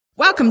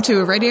Welcome to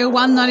a Radio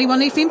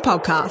 191 FM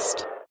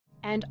podcast.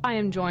 And I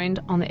am joined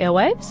on the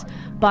airwaves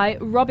by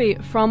Robbie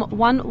from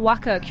One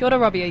Waka. Kia ora,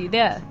 Robbie, are you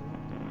there?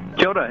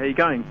 Kia ora, how you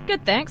going?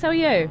 Good, thanks. How are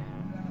you?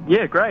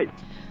 Yeah, great.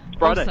 It's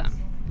Friday. Awesome.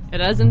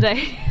 It is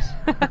indeed.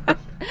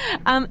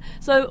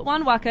 So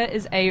One Waka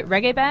is a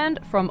reggae band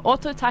from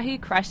Ōtautahi,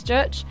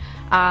 Christchurch.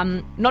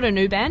 Not a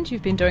new band.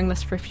 You've been doing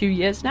this for a few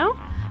years now.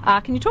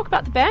 Can you talk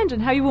about the band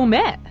and how you all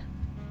met?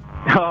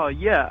 Oh,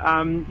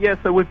 yeah.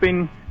 So we've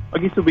been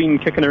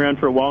kicking around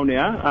for a while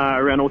now,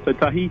 around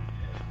Ōtautahi.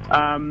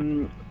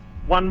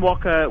 One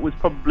Waka was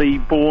probably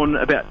born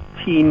about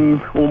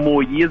 10 or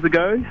more years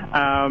ago,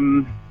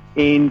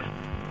 and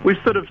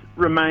we've sort of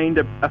remained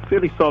a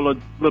fairly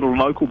solid little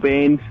local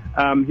band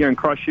here in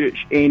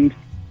Christchurch, and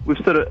we've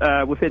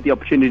had the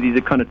opportunity to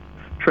kind of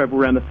travel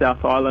around the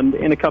South Island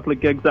and a couple of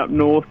gigs up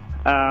north.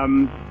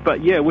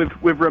 But yeah,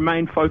 we've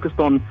remained focused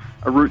on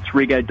a roots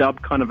reggae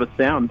dub kind of a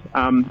sound.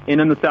 And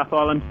in the South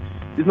Island,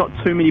 there's not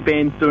too many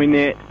bands doing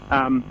that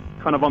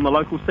kind of on the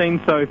local scene.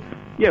 So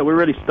yeah, we're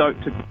really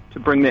stoked to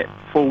bring that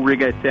full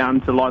reggae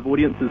sound to live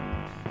audiences.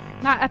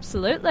 No,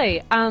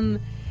 absolutely.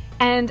 And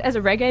as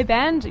a reggae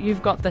band,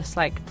 you've got this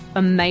like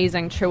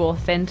amazing, true,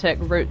 authentic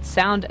roots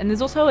sound, and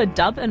there's also a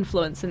dub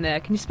influence in there.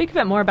 Can you speak a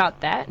bit more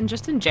about that, and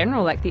just in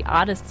general, like the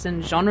artists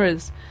and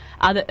genres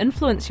that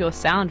influence your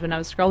sound? When I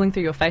was scrolling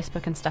through your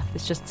Facebook and stuff,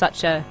 there's just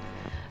such a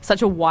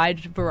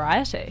wide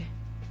variety.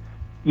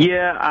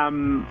 Yeah,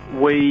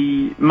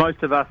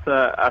 most of us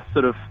are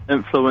sort of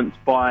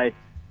influenced by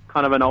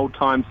kind of an old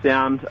time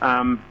sound.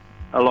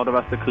 A lot of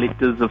us are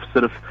collectors of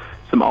sort of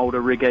some older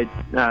reggae,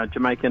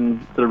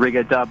 Jamaican sort of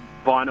reggae dub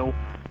vinyl.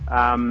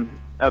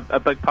 A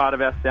big part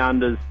of our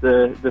sound is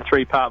the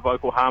 3-part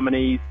vocal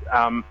harmonies,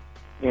 and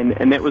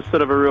that was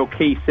sort of a real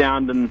key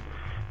sound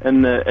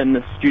in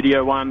the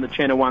Studio One, the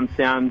Channel One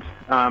sound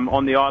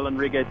on the island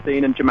reggae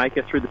scene in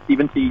Jamaica through the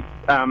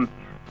 70s.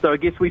 So I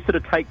guess we sort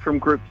of take from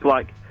groups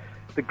like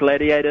the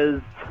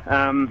Gladiators,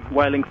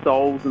 Wailing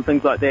Souls, and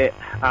things like that,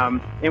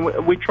 and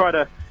we try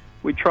to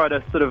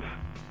sort of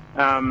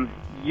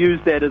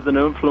use that as an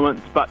influence,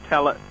 but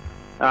tell it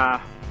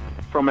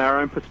from our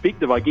own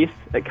perspective. I guess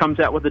it comes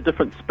out with a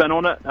different spin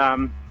on it.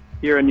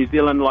 Here in New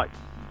Zealand,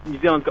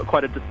 New Zealand's got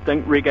quite a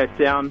distinct reggae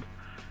sound.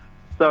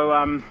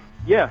 So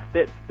yeah,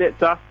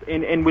 that's us,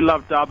 and we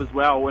love dub as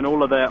well, and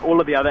all of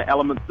the other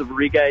elements of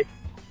reggae.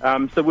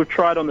 So we've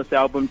tried on this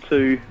album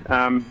to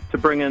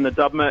bring in the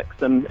dub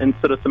mix and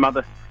sort of some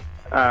other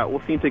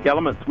authentic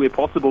elements where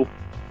possible.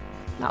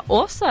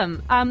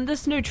 Awesome.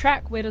 This new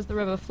track, Where Does the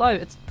River Flow?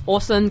 It's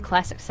awesome,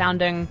 classic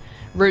sounding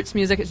roots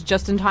music. It's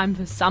just in time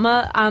for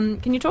summer.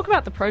 Can you talk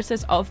about the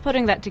process of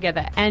putting that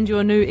together and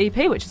your new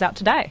EP, which is out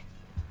today?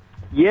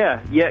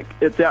 Yeah,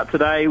 it's out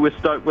today. We're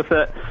stoked with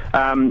it.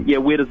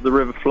 Where Does the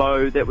River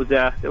Flow? That was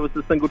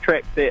the single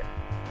track that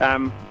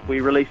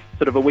we released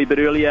sort of a wee bit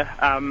earlier.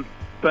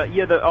 But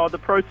yeah, the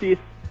process.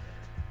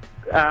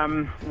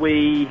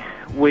 We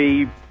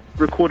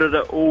recorded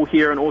it all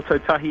here in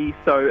Ōtautahi,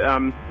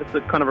 so it's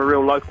a kind of a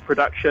real local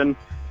production.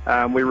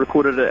 We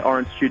recorded it at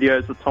Orange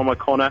Studios with Tom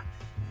O'Connor,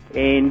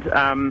 and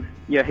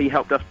he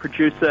helped us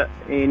produce it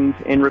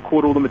and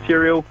record all the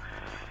material.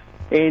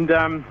 And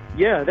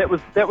that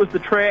was the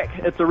track.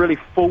 It's a really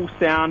full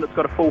sound. It's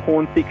got a full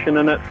horn section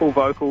in it, full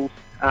vocals,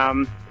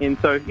 and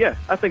so yeah,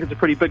 I think it's a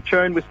pretty big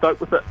tune. We're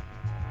stoked with it.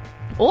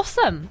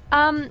 Awesome.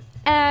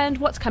 And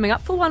what's coming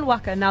up for One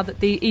Waka now that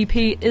the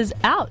EP is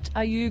out?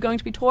 Are you going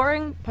to be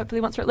touring, hopefully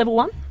once we're at level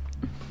 1?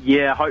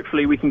 Yeah,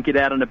 hopefully we can get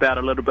out and about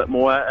a little bit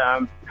more.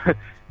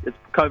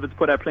 COVID's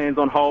put our plans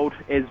on hold,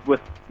 as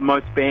with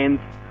most bands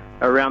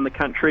around the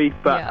country.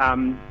 But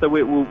so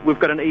we've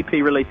got an EP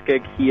release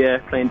gig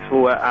here planned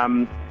for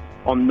on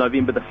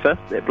November the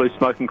 5th at Blue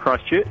Smoke in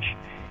Christchurch.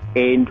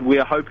 And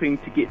we're hoping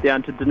to get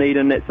down to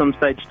Dunedin at some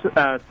stage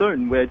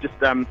soon. We're just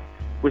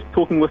we're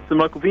talking with some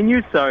local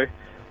venues, so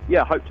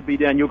yeah, hope to be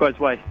down your guys'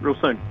 way real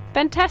soon.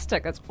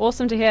 Fantastic. That's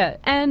awesome to hear.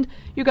 And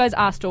you guys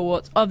are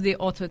stalwarts of the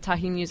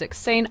Ōtautahi music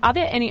scene. Are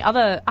there any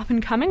other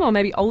up-and-coming or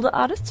maybe older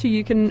artists who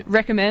you can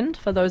recommend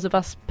for those of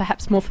us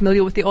perhaps more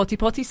familiar with the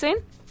Ōtepoti scene?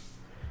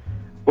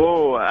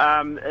 Oh,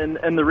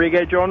 in the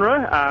reggae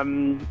genre,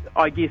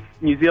 I guess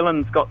New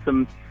Zealand's got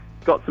some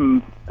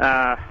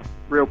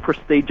real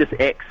prestigious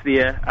acts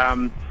there.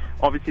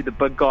 Obviously the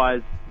big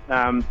guys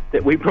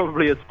that we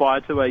probably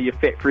aspire to are your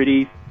Fat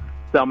Freddies,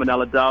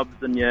 Salmonella Dubs,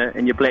 and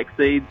your Black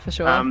Seeds. For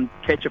sure.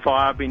 Catch a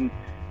Fire have been,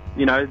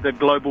 the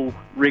global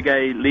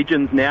reggae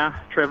legends now,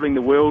 travelling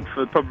the world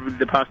for probably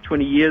the past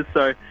 20 years.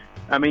 So,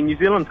 I mean, New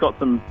Zealand's got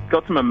some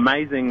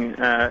amazing,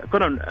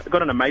 got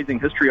an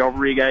amazing history of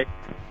reggae.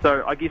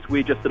 So I guess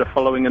we're just sort of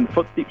following in the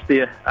footsteps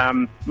there.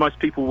 Most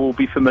people will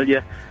be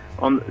familiar.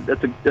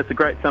 That's a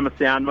great summer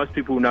sound. Most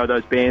people know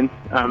those bands.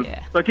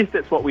 So I guess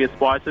that's what we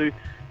aspire to.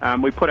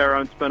 We put our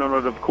own spin on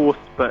it, of course,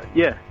 but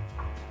yeah.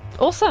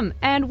 Awesome.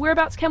 And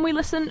whereabouts can we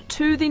listen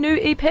to the new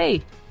EP?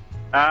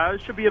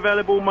 It should be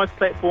available on most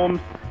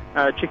platforms.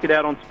 Check it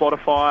out on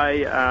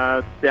Spotify,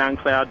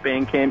 SoundCloud,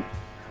 Bandcamp,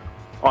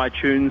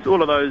 iTunes,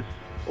 all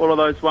of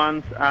those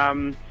ones.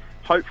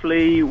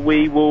 hopefully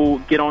we will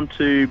get on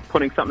to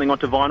putting something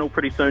onto vinyl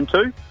pretty soon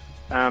too.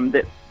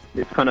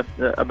 That's kind of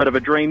a bit of a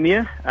dream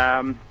there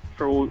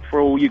for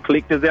all you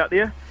collectors out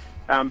there.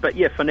 But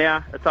yeah, for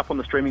now, it's up on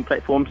the streaming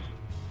platforms.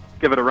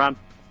 Give it a run.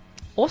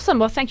 Awesome.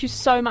 Well, thank you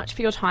so much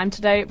for your time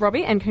today,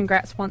 Robbie, and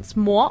congrats once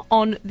more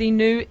on the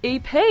new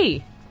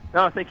EP.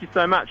 No, thank you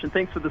so much, and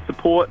thanks for the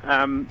support.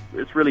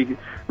 It's really,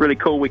 really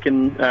cool. We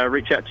can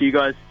reach out to you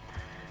guys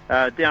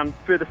down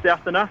further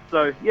south than us.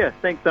 So, yeah,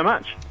 thanks so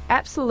much.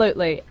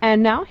 Absolutely.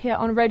 And now, here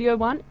on Radio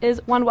 1 is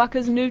One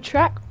Waka's new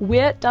track,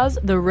 Where Does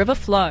the River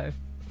Flow?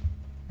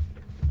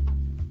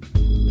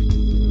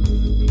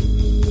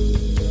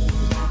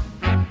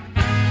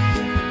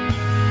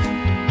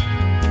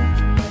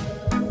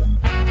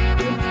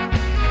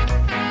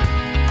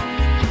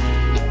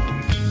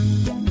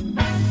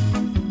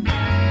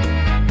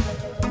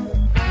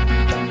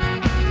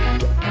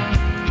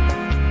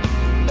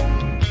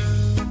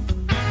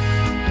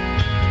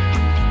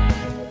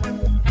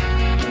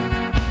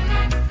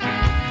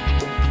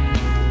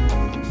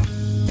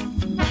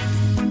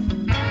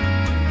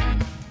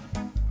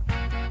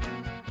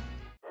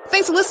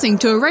 Thanks for listening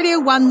to a Radio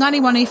 1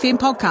 91 FM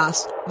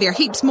podcast. There are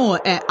heaps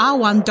more at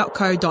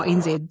r1.co.nz.